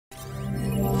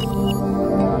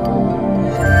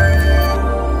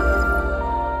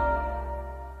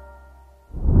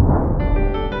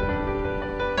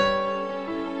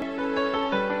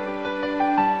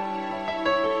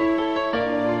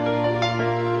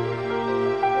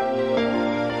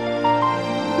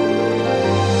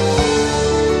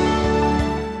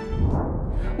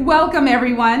Welcome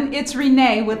everyone, it's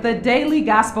Renee with the Daily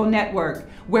Gospel Network,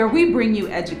 where we bring you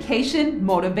education,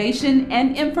 motivation,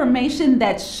 and information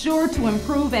that's sure to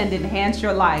improve and enhance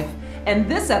your life. And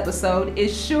this episode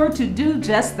is sure to do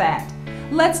just that.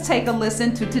 Let's take a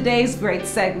listen to today's great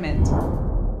segment.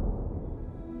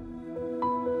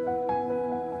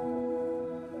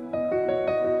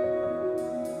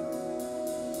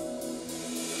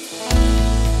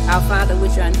 Our Father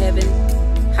which art in heaven,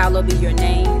 hallowed be your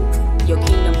name. Your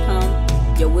kingdom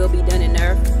come, your will be done in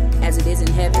earth as it is in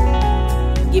heaven.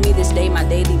 Give me this day my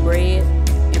daily bread,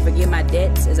 and forgive my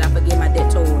debts as I forgive my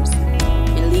debtors.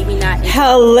 And lead me not into...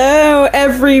 Hello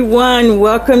everyone,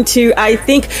 welcome to I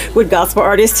Think with gospel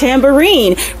artist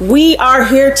Tâmbourine. We are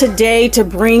here today to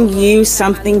bring you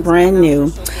something brand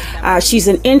new. She's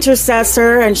an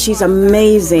intercessor and she's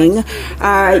amazing.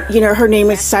 Her name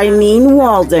is Simenè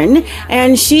Walden,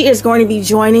 and she is going to be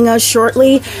joining us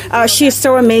shortly. She is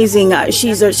so amazing.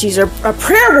 She's a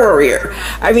prayer warrior.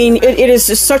 I mean, it is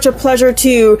just such a pleasure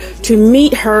to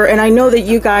meet her, and I know that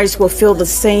you guys will feel the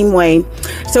same way.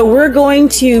 So we're going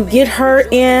to get her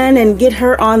in and get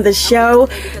her on the show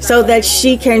so that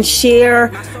she can share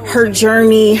her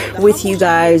journey with you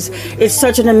guys. It's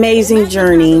such an amazing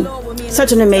journey.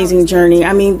 Such an amazing journey.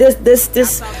 I mean,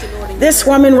 this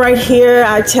woman right here,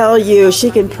 I tell you,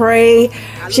 she can pray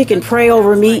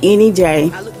over me any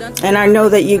day. And I know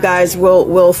that you guys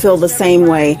will feel the same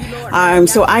way.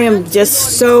 So I am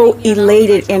just so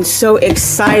elated and so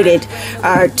excited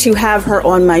to have her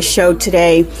on my show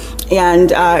today.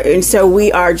 And so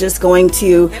we are just going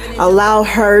to allow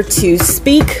her to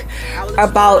speak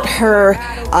about her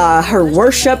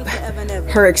worship,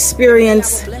 her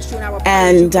experience,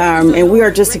 and we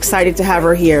are just excited to have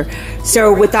her here.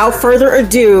 So without further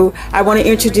ado, I want to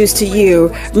introduce to you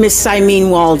Miss Simenè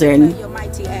Walden.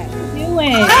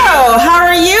 Hello, how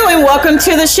are you? And welcome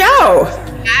to the show.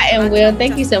 I am well.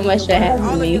 Thank you so much for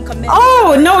having me.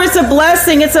 Oh, no, it's a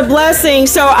blessing. It's a blessing.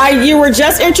 So you were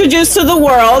just introduced to the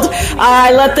world.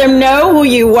 I let them know who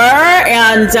you were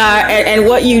and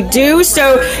what you do.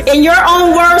 So in your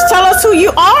own words, tell us who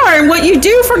you are and what you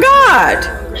do for God.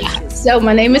 So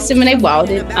my name is Simenè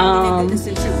Walden.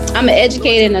 I'm an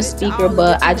educator and a speaker,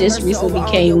 but I just recently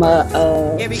became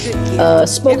a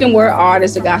spoken word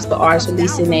artist, a gospel artist,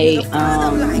 releasing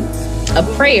a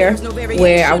prayer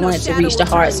where I wanted to reach the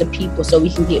hearts of people so we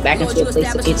can get back into a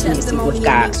place of intimacy with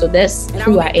God. So that's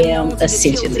who I am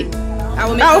essentially.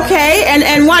 Okay,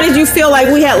 and why did you feel like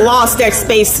we had lost that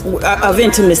space of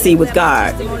intimacy with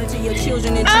God?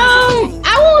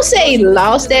 I won't say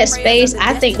lost that space.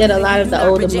 I think that a lot of the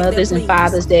older mothers and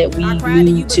fathers that we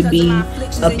knew to be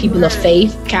people of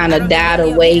faith kind of died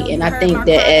away, and I think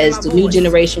that as the new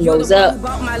generation rose up,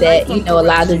 that a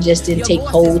lot of them just didn't take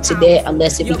hold to that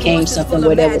unless it became something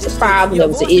where there was a problem, there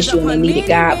was an issue, and they needed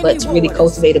God. But to really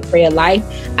cultivate a prayer life,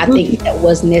 I think that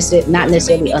was not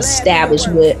necessarily established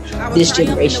with this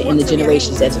generation and the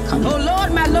generations that are coming.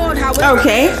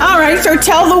 Okay, all right. So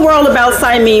tell the world about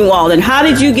Simenè Walden. How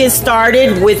did you get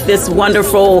started with this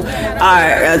wonderful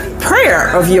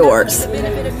prayer of yours?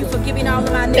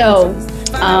 So,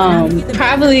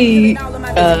 probably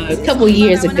a couple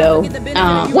years ago.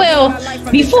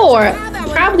 Before,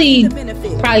 probably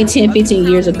 10, 15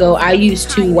 years ago, I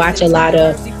used to watch a lot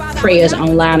of prayers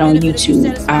online on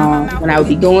YouTube when I would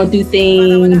be going through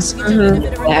things,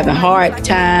 having hard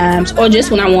times, or just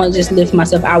when I want to just lift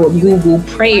myself. I would Google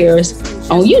prayers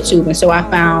on YouTube, and so I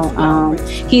found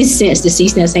he's since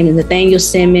deceased now. His name is Nathaniel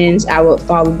Simmons. I would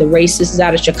follow the racists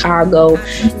out of Chicago,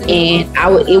 and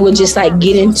it would just like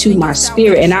get into my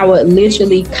spirit, and I would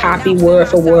literally copy word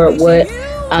for word what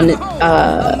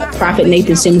Prophet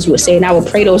Nathan Simmons would say, and I would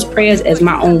pray those prayers as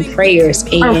my own prayers.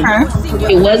 And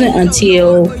it wasn't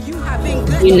until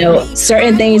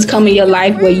certain things come in your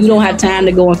life where you don't have time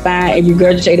to go and find and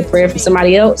regurgitate a prayer from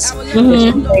somebody else.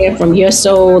 You're praying from your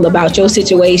soul about your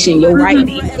situation, your right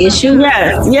issue.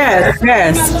 Yes.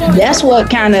 That's what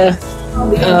kind of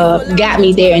got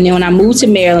me there. And then when I moved to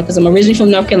Maryland, because I'm originally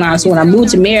from North Carolina, so when I moved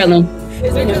to Maryland,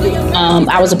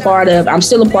 I'm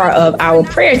still a part of our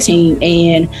prayer team,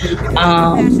 and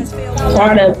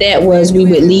part of that was we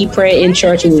would lead prayer in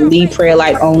church and we would lead prayer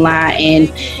like online. And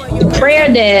the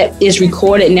prayer that is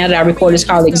recorded now that I record is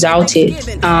called Exalted.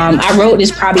 I wrote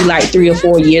this probably like 3 or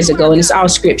 4 years ago, and it's all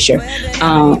scripture.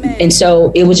 And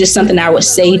so it was just something I would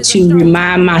say to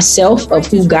remind myself of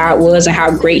who God was and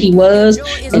how great he was.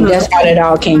 And that's how it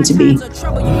all came to be.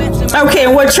 Okay,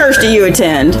 and what church do you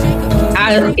attend?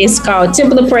 It's called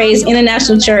Temple of Praise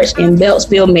International Church in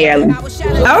Beltsville, Maryland.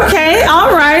 Okay,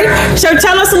 all right. So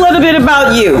tell us a little bit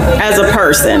about you as a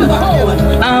person.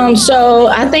 So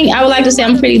I think I would like to say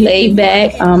I'm pretty laid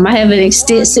back. I have an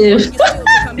extensive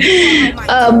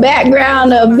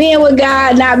background of being with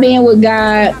God, not being with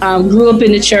God. Grew up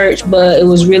in the church, but it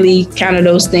was really kind of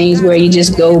those things where you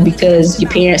just go because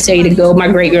your parents say to go. My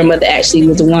great grandmother actually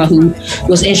was the one who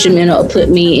was instrumental to put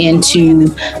me into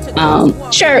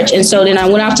church. And so then I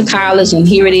went off to college, and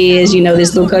here it is,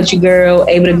 this little country girl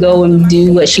able to go and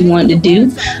do what she wanted to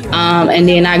do. And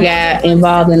then I got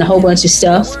involved in a whole bunch of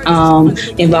stuff,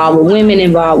 involved with women,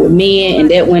 involved with men,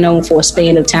 and that went on for a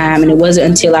span of time. And it wasn't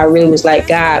until I really was like,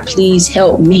 God, please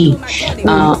help me.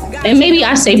 And maybe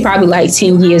I say probably like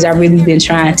 10 years, I've really been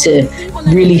trying to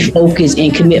really focus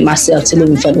and commit myself to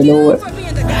living for the Lord.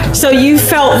 So you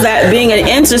felt that being an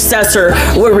intercessor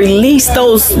would release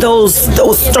those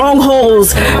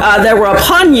strongholds that were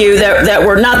upon you that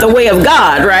were not the way of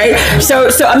God, right? So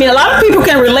I mean, a lot of people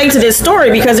can relate to this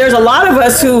story because there's a lot of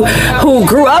us who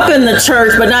grew up in the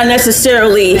church, but not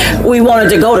necessarily we wanted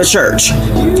to go to church.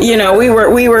 We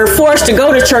were forced to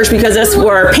go to church because that's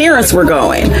where our parents were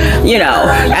going,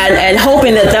 and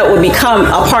hoping that would become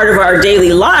a part of our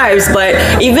daily lives. But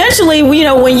eventually,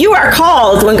 when you are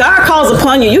called, when God calls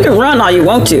upon you, you can run all you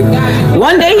want to.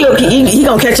 One day he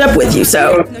gonna catch up with you.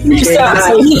 So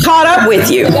he caught up with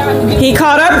you. He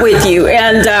caught up with you,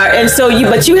 and so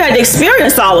but you had to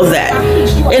experience all of that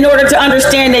in order to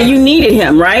understand that you needed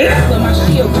him, right?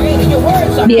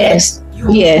 Yes.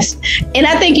 And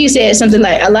I think you said something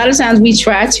like, a lot of times we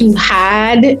try to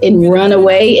hide and run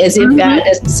away as if God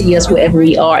doesn't see us wherever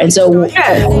we are. And so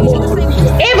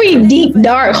every deep,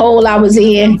 dark hole I was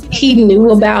in, he knew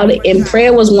about it. And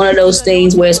prayer was one of those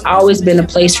things where it's always been a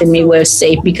place for me where it's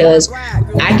safe, because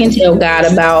I can tell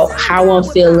God about how I'm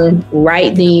feeling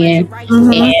right then.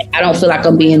 And I don't feel like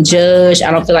I'm being judged.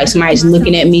 I don't feel like somebody's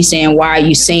looking at me saying, why are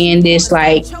you saying this?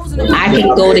 Like, I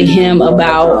can go to him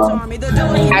about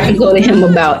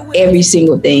every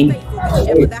single thing.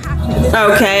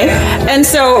 Okay. And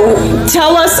so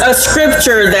tell us a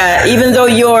scripture that, even though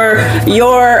your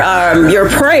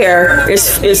prayer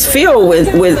is filled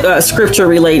with scripture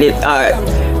related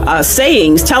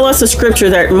sayings, tell us a scripture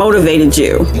that motivated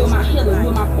you.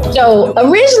 So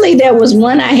originally there was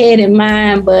one I had in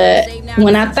mind, but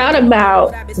when I thought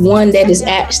about one that is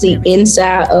actually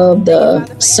inside of the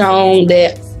song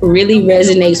that really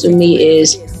resonates with me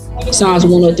is Psalms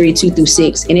 103,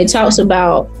 2-6. And it talks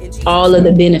about all of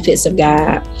the benefits of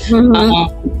God.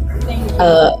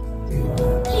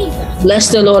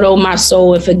 Bless the Lord, oh my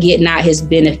soul, and forget not his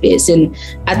benefits. And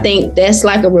I think that's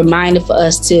like a reminder for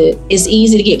us it's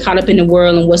easy to get caught up in the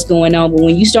world and what's going on. But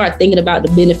when you start thinking about the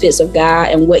benefits of God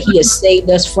and what he has saved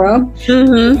us from,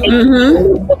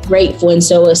 we're grateful. And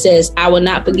so it says, I will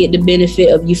not forget the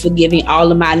benefit of you forgiving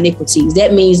all of my iniquities.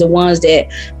 That means the ones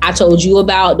that I told you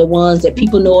about, the ones that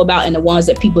people know about, and the ones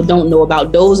that people don't know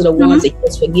about. Those are the ones that he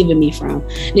has forgiven me from.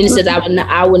 Then it says,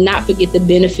 I will not forget the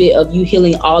benefit of you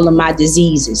healing all of my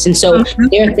diseases. And so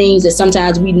there are things that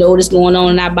sometimes we notice going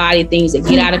on in our body, things that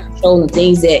get out of control, and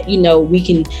things that, we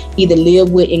can either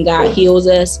live with and God heals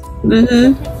us.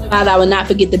 Father, I will not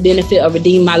forget the benefit of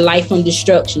redeeming my life from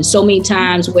destruction. So many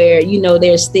times where,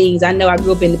 there's things, I know I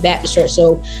grew up in the Baptist church,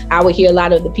 so I would hear a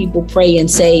lot of the people pray and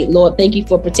say, Lord, thank you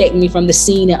for protecting me from the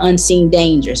seen and unseen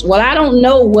dangers. Well, I don't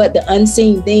know what the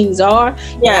unseen things are.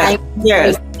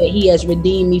 Yes. He has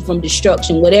redeemed me from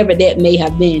destruction, whatever that may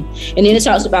have been. And then it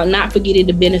talks about not forgetting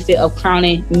the benefit of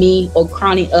crowning me or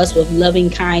crowning us with loving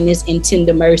kindness and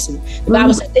tender mercy. The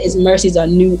Bible says that his mercies are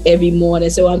new every morning.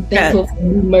 So I'm thankful for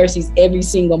new mercies every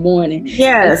single morning.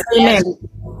 Yes. Amen.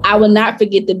 I will not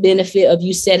forget the benefit of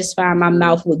you satisfying my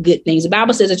mouth with good things. The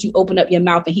Bible says that you open up your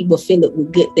mouth and he will fill it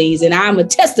with good things. And I'm a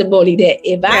testimony that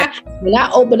when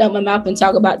I open up my mouth and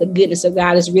talk about the goodness of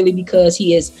God, it's really because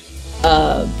he is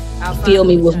fill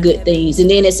me with good things. And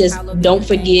then it says, don't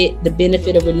forget the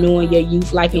benefit of renewing your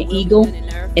youth like an eagle.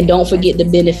 And don't forget the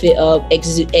benefit of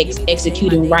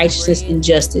executing righteousness and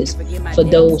justice for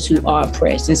those who are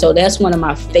oppressed. And so that's one of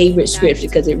my favorite scriptures,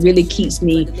 because it really keeps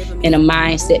me in a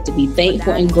mindset to be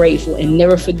thankful and grateful and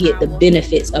never forget the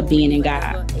benefits of being in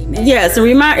God. Yes, and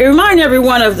remind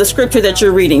everyone of the scripture that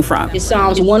you're reading from. It's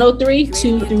Psalms 103,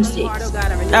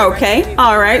 2-6. Okay,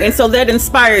 all right. And so that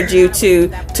inspired you to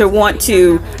want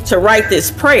to write this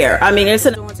prayer. I mean, it's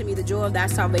to me the joy of thy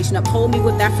salvation. Uphold me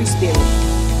with thy free spirit.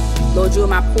 Lord, you are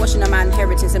my portion of my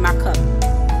inheritance and my cup.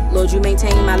 Lord, you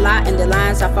maintain my lot, and the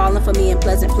lines are falling for me in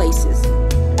pleasant places.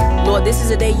 Lord, this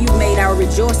is a day you've made. I will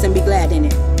rejoice and be glad in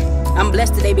it. I'm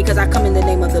blessed today because I come in the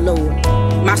name of the Lord.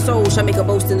 My soul shall make a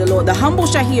boast in the Lord. The humble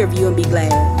shall hear of you and be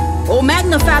glad. Oh,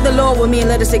 magnify the Lord with me and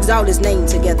let us exalt his name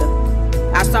together.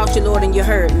 I sought you, Lord, and you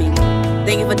heard me.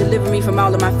 Thank you for delivering me from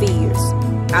all of my fears.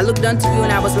 I looked unto you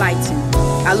and I was lightened.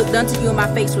 I looked unto you and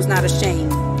my face was not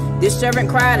ashamed. This servant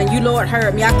cried and you, Lord,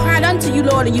 heard me. I cried unto you,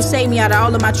 Lord, and you saved me out of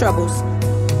all of my troubles.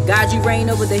 God, you reign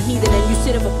over the heathen and you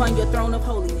sit upon your throne of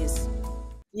holiness.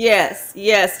 Yes,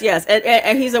 yes, yes.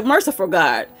 And he's a merciful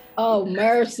God. Oh,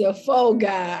 merciful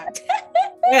God.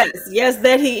 Yes,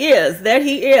 that he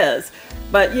is.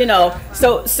 But, you know,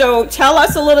 so tell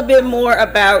us a little bit more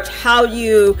about how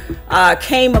you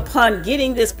came upon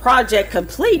getting this project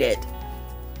completed.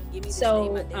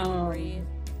 So,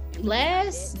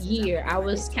 last year I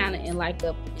was kind of in like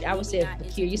a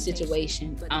peculiar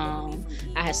situation. I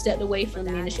had stepped away from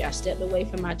ministry, I stepped away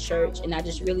from my church, and I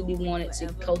just really wanted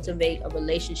to cultivate a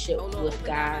relationship with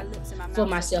God for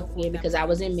myself again, because I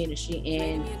was in ministry.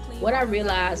 And what I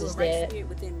realized is that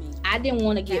I didn't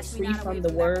want to get free from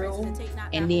the world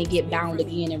and then get bound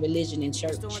again in religion and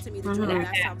church. And I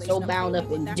got so bound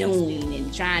up in doing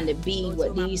and trying to be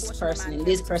what this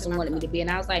person wanted me to be.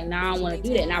 And I was like, no, I don't want to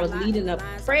do that. And I was leading a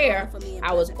prayer.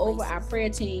 I was over our prayer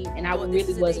team, and I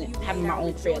really wasn't having my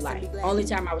own prayer life. Only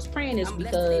time I was praying is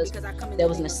because there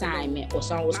was an assignment or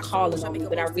someone was calling on me,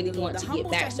 but I really wanted to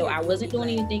get back. So I wasn't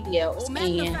doing anything else.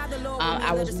 And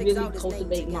I was really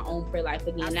cultivating my own prayer life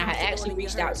again. And I had actually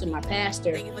reached out to my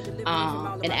pastor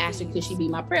and asked her, could she be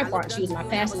my prayer partner? She was my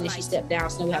pastor, and then she stepped down,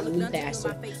 so we have a new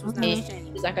pastor. And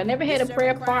she's like, I never had a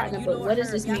prayer partner, but what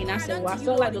does this mean? I said, well, I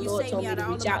felt like the Lord told me to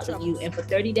reach out to you. And for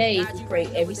 30 days, we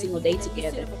prayed every single day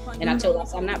together. And I told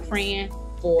her, I'm not praying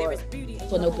for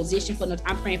no position,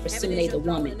 I'm praying for Simenè the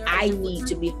woman. I need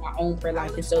to be in my own prayer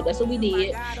life. And so that's what we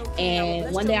did.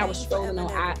 And one day I was scrolling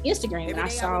on our Instagram, and I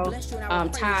saw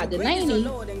todddulaney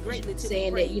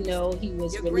saying that, you know, he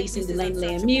was releasing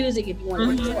dulaneylandmusic if you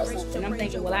want to record something. I'm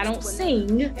thinking, well, I don't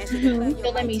sing,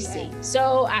 so let me see.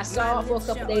 So I saw it for a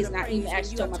couple of days, and I even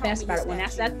actually told my pastor about it when I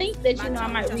said, I think that, you know, I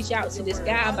might reach out to this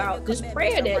guy about this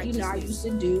prayer that, you know, I used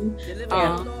to do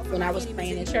when I was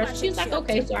praying in church. She was like,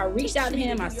 okay. So I reached out to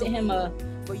him. I sent him a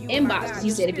inbox. He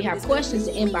said, if you have questions,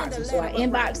 to inbox him. So I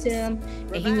inboxed him,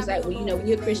 and he was like, well, you know,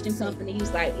 we're a Christian company.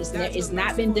 He's like, it's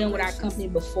not been done with our company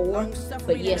before,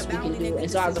 but yes, we can do it. And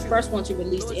so I was the first one to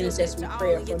release the intercessory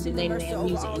prayer from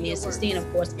dulaneylandmusic. And then since then, of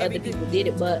course, other people did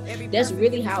it, but that's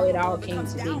really how it all came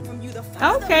to be.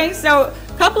 Okay, so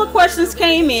a couple of questions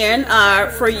came in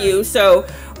for you. So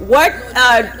what,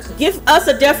 give us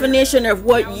a definition of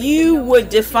what you would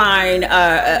define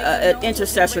an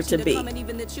intercessor to be. An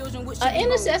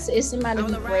intercessor is somebody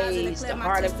who prays the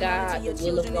heart of God, the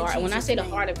will of God. And when I say the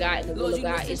heart of God and the will of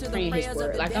God, is praying his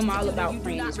word. Like, I'm all about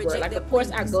praying his word. Like, of course,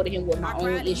 I go to him with my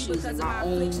own issues and my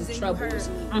own troubles.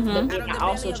 But then I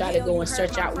also try to go and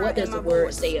search out, what does the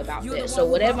word say about that? So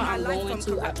whatever I'm going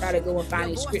to, I try to go and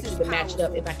find the scripture to match it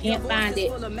up. If I can't find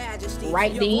it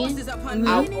right then,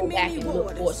 I'll go back and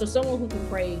look for it. So someone who can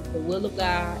pray the will of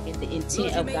God and the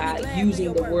intent of God,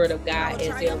 using the word of God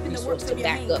as their resource to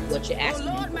back up what you're asking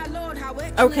him for.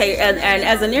 Okay, and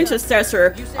as an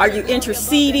intercessor, are you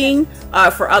interceding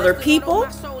for other people?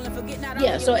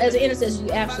 Yeah, so as an intercessor,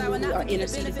 you absolutely are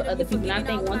interceding for other people. And I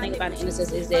think one thing about an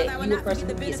intercessor is that you're a person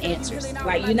who gets answers.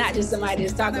 Like, you're not just somebody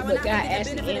that's talking, but God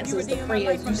actually answers the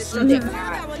prayers. You see that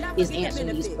God is answering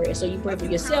these prayers. So you pray for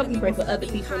yourself, you pray for other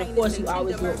people, and of course, you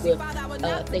always work with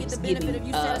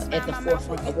Thanksgiving at the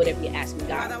forefront of whatever you're asking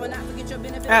God for.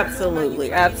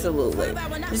 Absolutely, absolutely.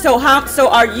 So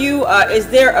are you? Is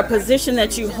there a position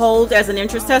that you hold as an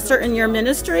intercessor in your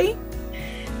ministry?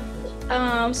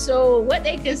 So what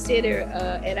they consider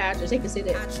at our church, they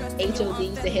consider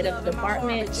HODs the head of the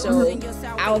department. So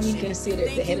I will be considered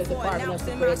the head of the department of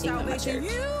the prayer team at my church.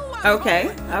 Okay,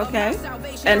 okay.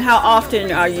 And how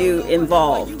often are you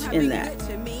involved in that?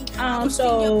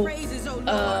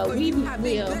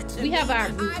 We have our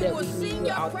group that we meet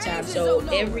with all the time. So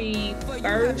every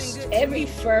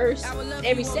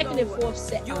second and fourth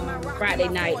Friday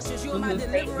nights, we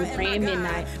pray at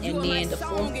midnight, and then the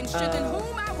fourth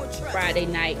Friday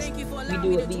nights we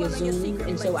do it via Zoom,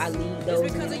 and so I lead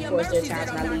those. And then of course there are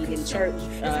times when I lead in church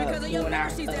during our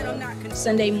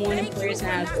Sunday morning prayer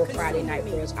times or Friday night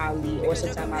prayers. I'll lead, or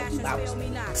sometimes I'll do Bible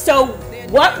study. So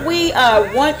what we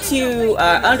want to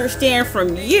understand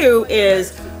from you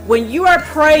is, when you are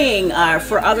praying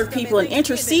for other people and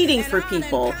interceding for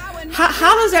people,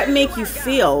 how does that make you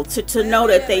feel to know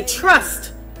that they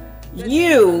trust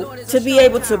you to be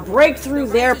able to break through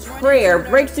their prayer,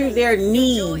 break through their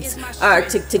needs,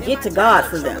 to get to God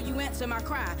for them?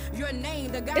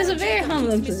 It's a very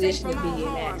humbling position to be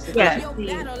in, actually.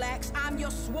 Yeah.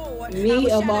 Me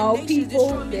of all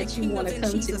people that you want to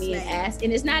come to me and ask,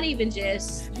 and it's not even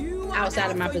just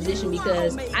outside of my position,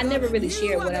 because I never really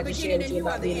shared what I just shared with you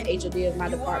about being an HOD of my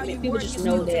department. People just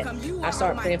know that I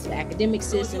start praying for the academic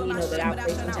system, you know, that I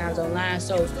pray sometimes online.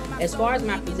 So as far as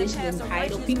my position and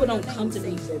title, people don't come to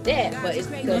me for that, but it's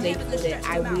because they know that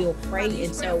I will pray.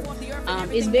 And so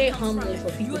it's very humbling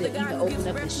for people to even open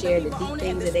up and share the deep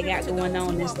things that they got going on.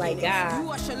 And it's like,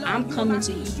 God, I'm coming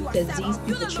to you because these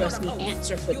people trust me.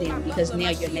 Answer for them, because now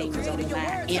your name is on the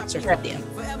line. Answer for them.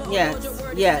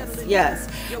 Yes.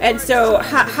 And so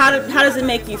how does it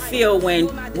make you feel when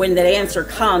that answer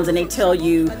comes and they tell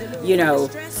you, you know,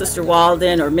 Sister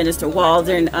Walden or Minister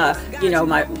Walden, you know,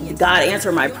 my God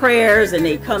answer my prayers, and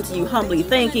they come to you humbly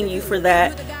thanking you for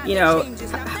that? You know,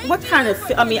 what kind of,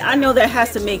 I mean, I know that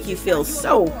has to make you feel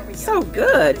so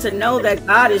good to know that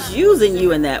God is using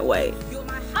you in that way.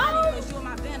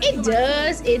 It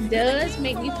does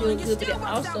make me feel good, but it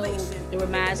also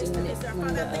reminds me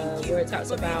when the word talks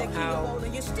about how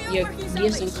your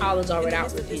gifts and callings are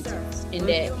without repentance, and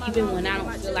that even when I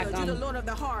don't feel like I'm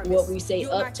what we say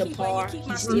up to par,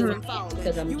 he's still with me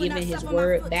because I'm giving his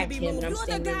word back to him and I'm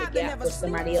standing in the gap for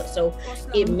somebody else. So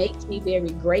it makes me very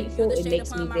grateful. It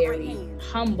makes me very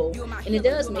humble, and it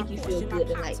does make you feel good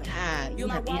to, like, God, you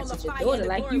have answered your daughter,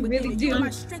 like you really do.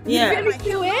 You really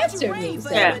do answer me.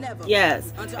 So.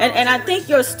 Yes. And I think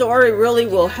your story really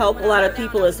will help a lot of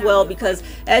people as well, because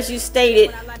as you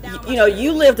stated, you know,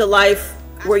 you lived a life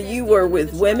where you were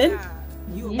with women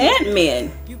and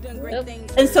men.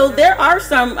 And so there are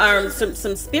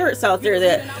some spirits out there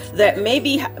that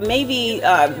maybe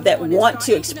that want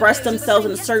to express themselves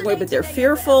in a certain way, but they're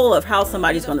fearful of how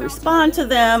somebody's going to respond to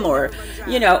them, or,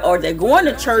 you know, or they're going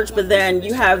to church, but then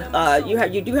you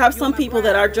do have some people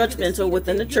that are judgmental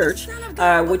within the church,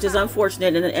 which is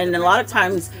unfortunate, and a lot of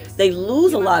times they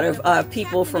lose a lot of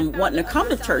people from wanting to come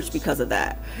to church because of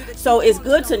that. So it's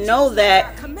good to know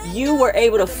that you were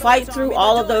able to fight through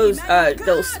all of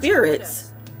those spirits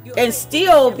and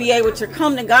still be able to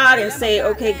come to God and say,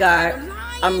 okay, God,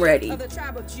 I'm ready.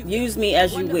 Use me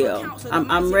as you will.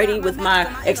 I'm ready with my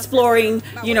exploring,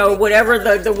 you know,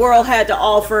 whatever the world had to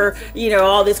offer, you know,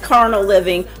 all this carnal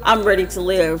living. I'm ready to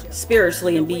live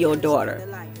spiritually and be your daughter.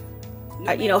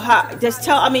 You know,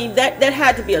 that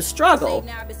had to be a struggle.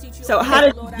 So how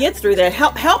did you get through that?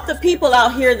 Help the people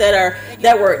out here that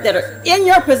are in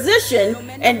your position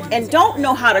and don't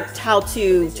know how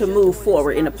to move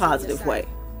forward in a positive way.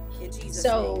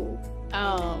 So,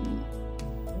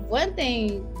 one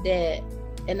thing that,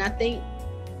 and I think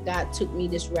God took me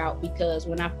this route because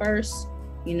when I first,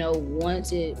 you know, wanted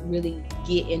to really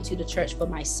get into the church for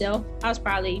myself, I was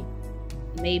probably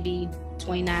maybe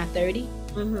 29, 30.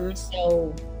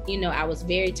 So, you know, I was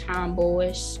very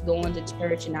tomboyish going to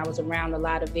church, and I was around a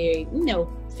lot of very, you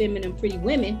know, feminine, pretty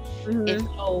women. And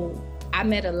so I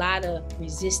met a lot of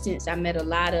resistance. I met a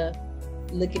lot of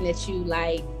looking at you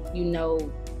like, you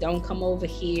know, don't come over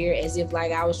here, as if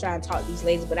like I was trying to talk to these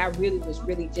ladies, but I really was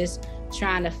just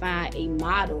trying to find a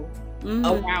model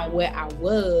around where I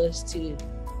was to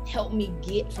help me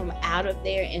get from out of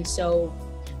there. And so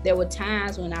there were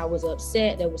times when I was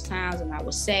upset, there was times when I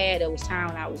was sad, there was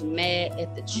times when I was mad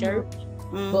at the church.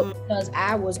 But because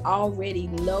I was already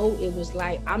low, it was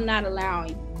like, I'm not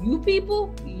allowing you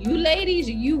people, you ladies,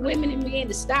 you women and men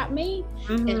to stop me.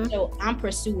 And so I'm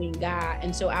pursuing God.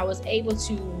 And so I was able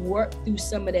to work through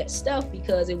some of that stuff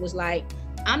because it was like,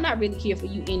 I'm not really here for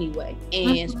you anyway.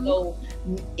 And so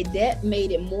that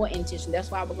made it more intentional. That's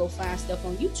why I would go find stuff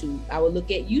on YouTube. I would look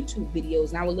at YouTube videos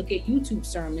and I would look at YouTube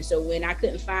sermons. So when I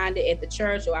couldn't find it at the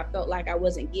church, or I felt like I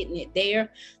wasn't getting it there,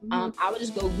 I would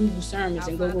just go Google sermons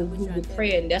and go Google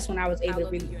prayer. And that's when I was able to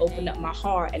really open up my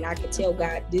heart, and I could tell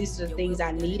God, these are the things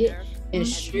I needed. And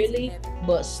surely,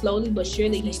 but slowly but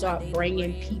surely, he started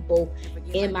bringing people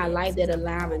in my life that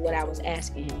aligned with what I was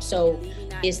asking him. So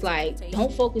it's like,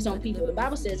 don't focus on people. The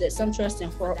Bible says that some trust in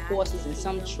horses and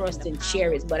some trust in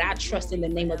chariots, but I trust in the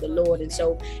name of the Lord. And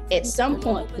so at some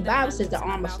point, the Bible says the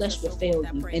arm of flesh will fail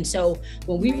you. And so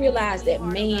when we realize that,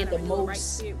 man, the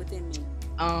most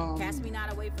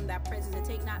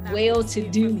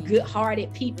well-to-do,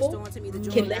 good-hearted people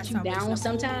can let you down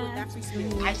sometimes.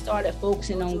 I started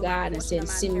focusing on God and saying,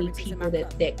 send me people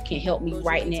that can help me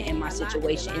right now in my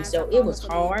situation. And so it was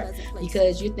hard,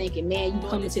 because you're thinking, man, you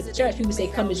come into the church, people say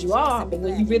come as you are, but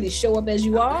when you really show up as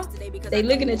you are, they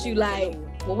looking at you like,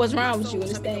 well, what's wrong with you? And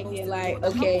it's thinking like,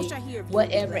 okay,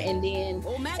 whatever. And then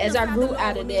as I grew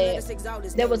out of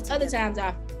that, there was other times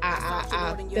I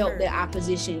felt that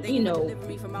opposition, you know,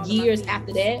 years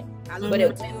after that. But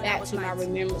it went back to my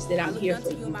remembrance that I'm here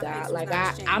for you, God. Like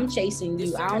I'm chasing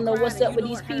you. I don't know what's up with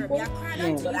these people,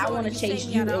 but I want to chase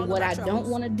you. And what I don't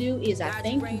want to do is I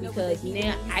thank you because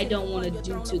now I don't want to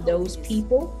do to those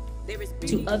people,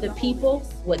 to other people,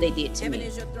 what they did to me.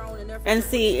 And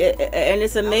see, and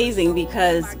it's amazing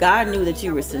because God knew that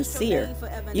you were sincere.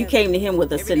 You came to him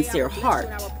with a sincere heart.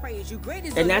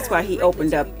 And that's why he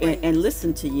opened up and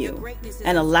listened to you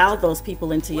and allowed those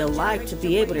people into your life to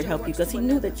be able to help you because he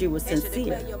knew that you were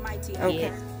sincere.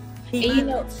 Okay. And you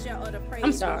know,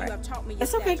 I'm sorry.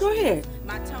 It's okay, go ahead.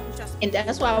 And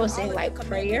that's why I was saying, like,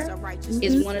 prayer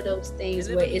is one of those things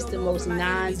where it's the most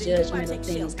non-judgmental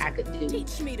things I could do.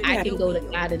 I can go to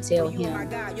God and tell him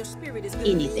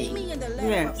anything.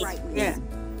 Yes, yeah.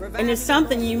 And it's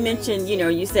something you mentioned, you know,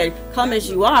 you said, come as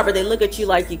you are, but they look at you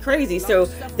like you're crazy. So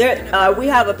there, we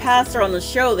have a pastor on the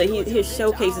show that his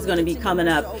showcase is going to be coming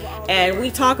up. And we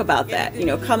talk about that, you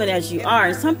know, coming as you are.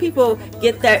 And some people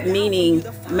get that meaning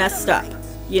messed up.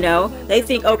 You know, they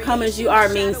think, oh, come as you are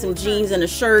means some jeans and a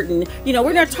shirt. And, you know,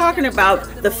 we're not talking about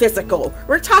the physical.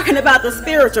 We're talking about the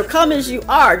spiritual. Come as you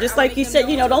are. Just like you said,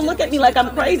 you know, don't look at me like I'm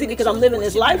crazy because I'm living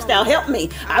this lifestyle. Help me.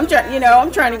 I'm trying, you know,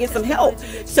 I'm trying to get some help.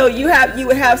 So you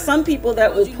would have some people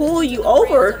that will pull you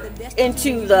over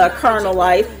into the carnal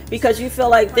life because you feel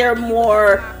like they're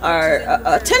more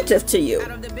attentive to you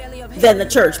than the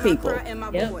church people.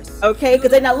 Yep. Okay,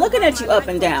 because they're not looking at you up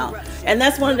and down. And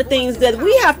that's one of the things that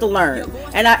we have to learn.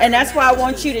 And that's why I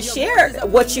want you to share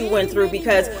what you went through,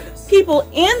 because people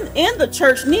in the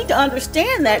church need to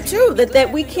understand that too,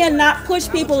 that we cannot push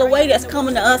people away that's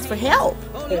coming to us for help.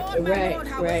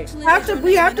 Right.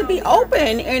 We have to be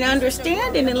open and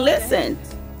understanding and listen.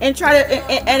 And try to,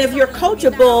 and if you're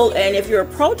coachable and if you're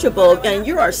approachable and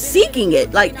you are seeking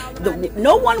it, like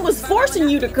no one was forcing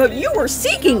you to go, you were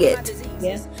seeking it.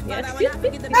 Yes.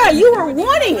 Yeah, you were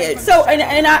wanting it. So,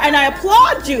 and I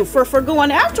applaud you for going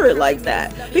after it like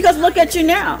that, because look at you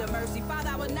now.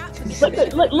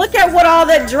 Look at what all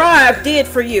that drive did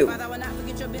for you, and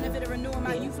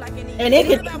it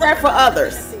can do that for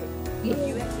others.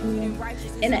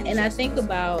 And I think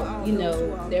about, you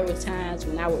know, there were times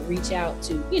when I would reach out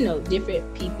to, you know,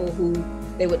 different people who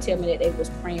they would tell me that they was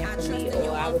praying for me,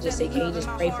 or I would just say, can you just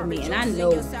pray for me? And I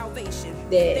know that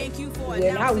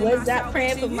when I was not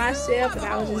praying for myself, and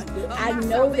I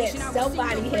know that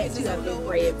somebody had to have been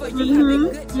praying for me.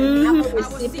 I'm a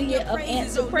recipient of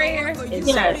answered prayer, and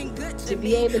so to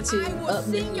be able to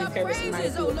uplift and encourage somebody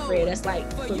through a prayer, that's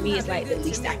like, for me, it's like the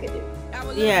least I could do.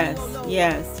 Yes.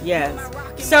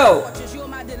 So,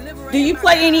 do you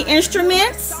play any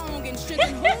instruments?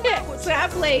 So I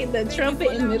played the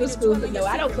trumpet in middle school, but no,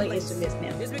 I don't play instruments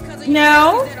now.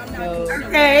 No?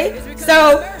 Okay.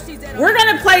 So we're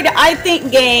going to play the I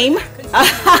Think game.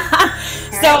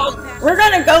 So we're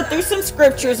going to go through some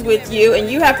scriptures with you, and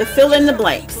you have to fill in the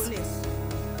blanks.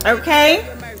 Okay?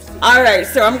 All right.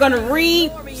 So I'm going to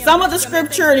read some of the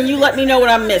scripture, and you let me know what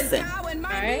I'm missing. All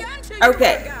right.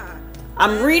 Okay.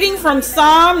 I'm reading from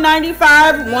Psalm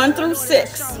 95, 1 through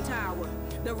 6.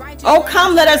 Oh,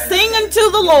 come, let us sing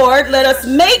unto the Lord. Let us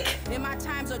make a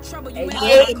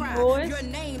voice.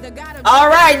 All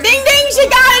right. Ding, ding. She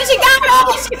got it.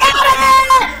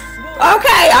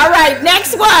 Okay. All right.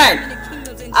 Next one.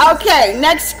 Okay.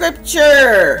 Next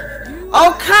scripture.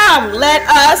 Oh, come, let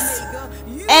us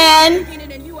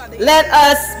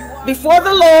before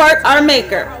the Lord, our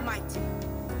Maker.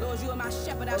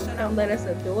 Come, let us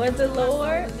adore the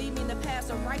Lord.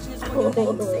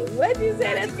 What did you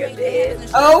say that scripture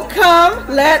is? Oh, come,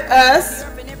 let us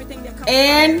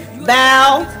and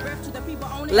bow.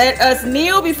 Let us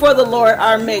kneel before the Lord,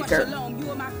 our Maker.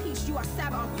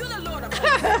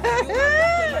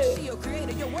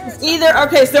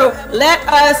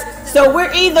 So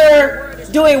we're either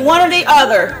doing one or the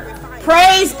other.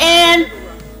 Praise and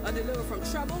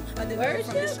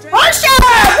worship.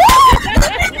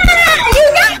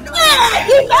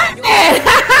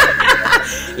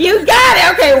 You got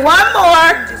it. Okay, one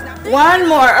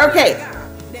more. Okay.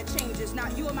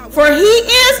 For he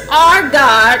is our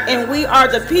God, and we are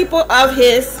the people of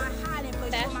his.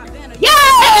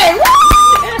 Yay!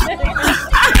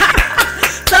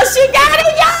 So she got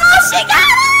it, y'all. She got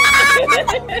it.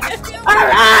 All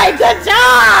right, good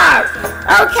job.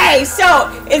 Okay, so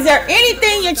is there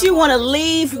anything that you want to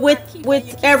leave with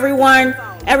everyone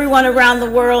around the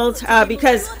world?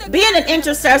 Because being an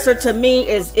intercessor to me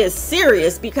is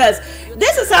serious, because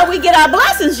this is how we get our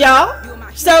blessings, y'all.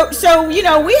 So you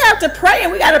know, we have to pray,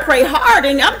 and we got to pray hard.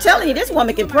 And I'm telling you, this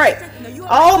woman can pray.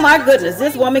 Oh my goodness,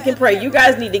 this woman can pray. You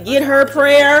guys need to get her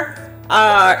prayer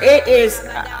It is,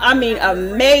 I mean,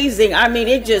 amazing. I mean,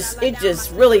 it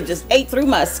just really just ate through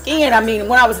my skin. I mean,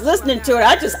 when I was listening to it,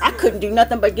 I couldn't do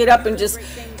nothing but get up and just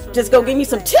go give me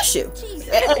some tissue.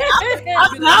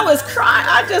 I was crying.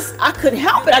 I couldn't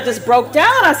help it. I just broke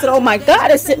down. I said, oh my God,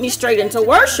 it sent me straight into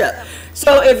worship.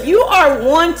 So if you are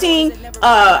wanting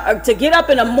to get up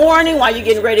in the morning while you're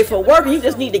getting ready for work, you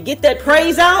just need to get that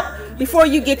praise out before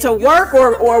you get to work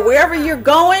or wherever you're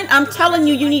going, I'm telling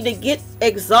you, you need to get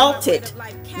exalted.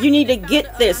 You need to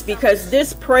get this, because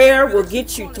this prayer will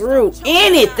get you through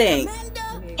anything.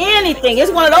 Anything. It's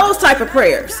one of those type of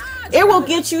prayers. It will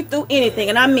get you through anything,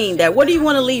 and I mean that. What do you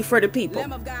want to leave for the people?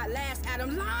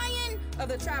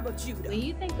 When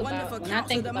you think about, when I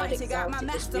think about exalted,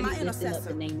 it's really lifting up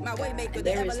the name of God. And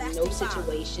there is no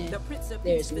situation,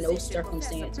 there is no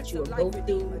circumstance that you will go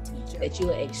through, that you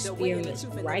will experience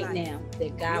right now,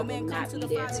 that God will not be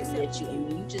there to lift you. And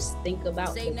when you just think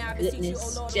about the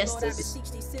goodness, just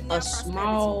a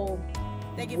small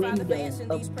window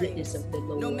of goodness of the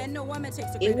Lord,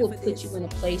 it will put you in a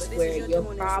place where your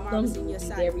problems will be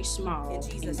very small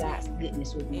and God's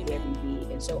goodness will be very big.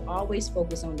 And so always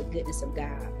focus on the goodness of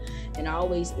God and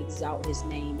always exalt his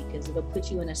name, because it will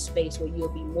put you in a space where you'll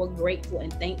be more grateful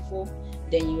and thankful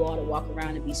than you ought to walk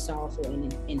around and be sorrowful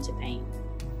and into pain.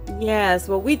 Yes,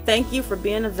 well, we thank you for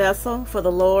being a vessel for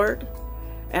the Lord,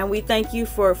 and we thank you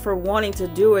for wanting to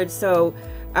do it so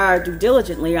do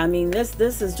diligently. I mean,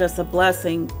 this is just a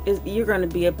blessing. You're going to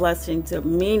be a blessing to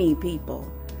many people.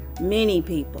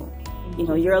 You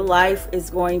know, your life is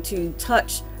going to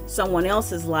touch someone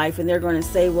else's life, and they're going to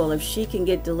say, well, if she can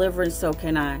get deliverance, so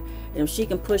can I. And if she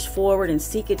can push forward and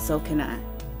seek it, so can I.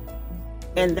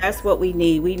 And that's what we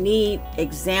need. We need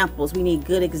examples. We need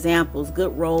good examples,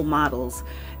 good role models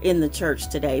in the church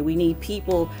today. We need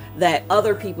people that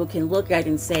other people can look at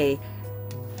and say,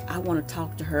 I want to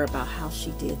talk to her about how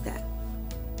she did that.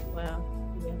 Wow.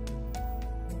 Yeah.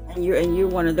 And you're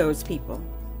one of those people.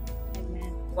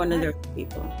 Amen. One of those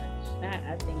people.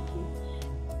 I thank you.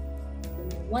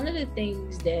 One of the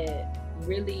things that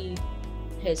really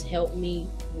has helped me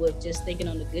with just thinking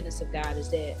on the goodness of God is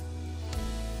that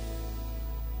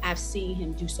I've seen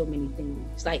him do so many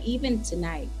things. Like even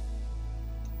tonight,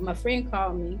 my friend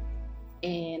called me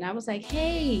and I was like,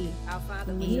 hey,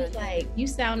 and he was like, you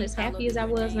sound as happy as I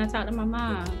was when I talked to my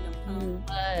mom.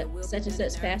 But such and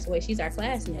such passed away. She's our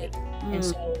classmate. And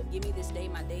so we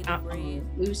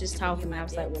was just talking, and I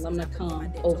was like, well, I'm gonna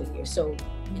come over here. So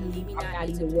I'm not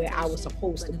even where I was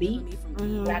supposed to be.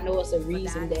 But I know it's a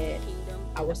reason that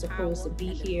I was supposed to be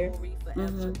here.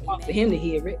 For him to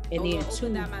hear it, and then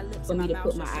two, for me to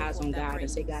put my eyes on God and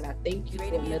say, God, I thank you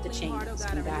for another chance,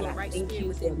 and God, I thank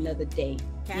you for another day.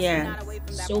 Yeah.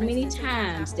 So many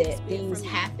times that things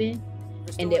happen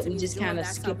and that we just kind of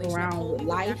skip around with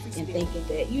life and thinking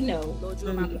that, you know,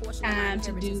 time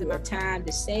to do or time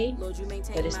to say,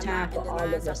 but it's time for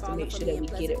all of us to make sure that we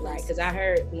get it right. Because I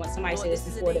heard when somebody said this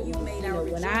before, that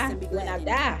when I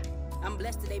die,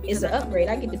 it's an upgrade.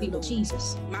 I get to be with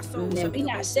Jesus. And if we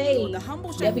not saved,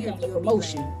 that becomes a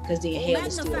promotion, because then hell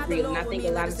is still real. And I think a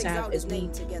lot of times as we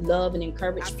love and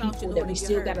encourage people, that we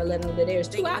still got to let them know that there's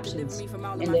two options,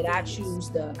 and that I choose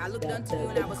the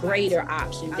greater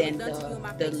option than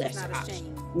the lesser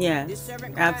option. Yeah,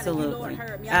 absolutely.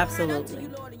 Absolutely.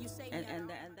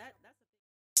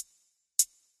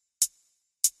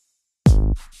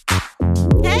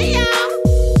 Hey y'all!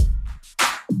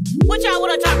 What y'all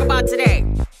want to talk about today?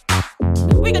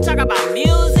 We can talk about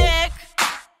music.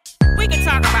 We can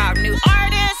talk about new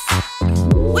artists.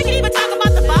 We can even talk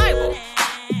about the Bible.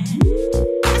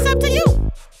 It's up to you.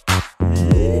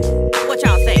 What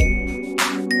y'all think?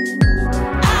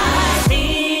 I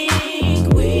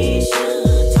think we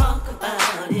should talk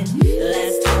about it.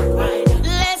 Let's talk right now.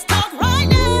 Let's talk right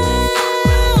now.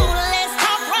 Let's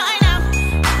talk right now.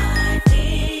 I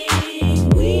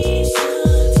think we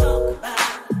should talk about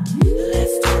it.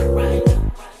 Let's talk right now.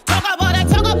 Talk about it,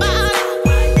 talk about it.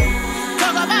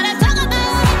 Talk about it, talk about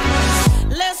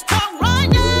it. Let's talk right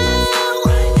now.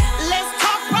 Let's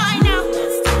talk right now.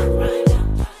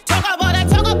 Talk about it,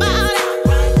 talk about it.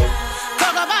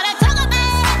 Talk about it, talk about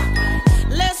it.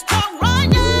 Let's talk right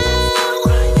now.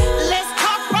 Let's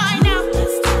talk right now.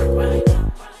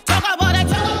 Talk about it,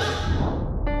 talk about it.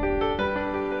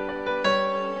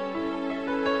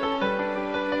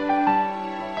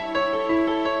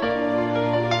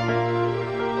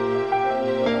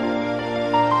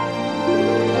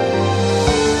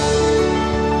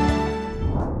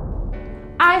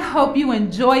 I hope you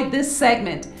enjoyed this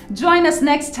segment. Join us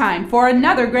next time for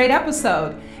another great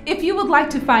episode. If you would like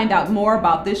to find out more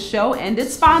about this show and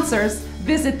its sponsors,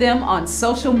 Visit them on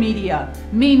social media.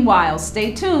 Meanwhile,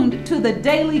 stay tuned to the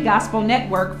Daily Gospel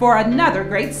Network for another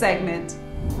great segment.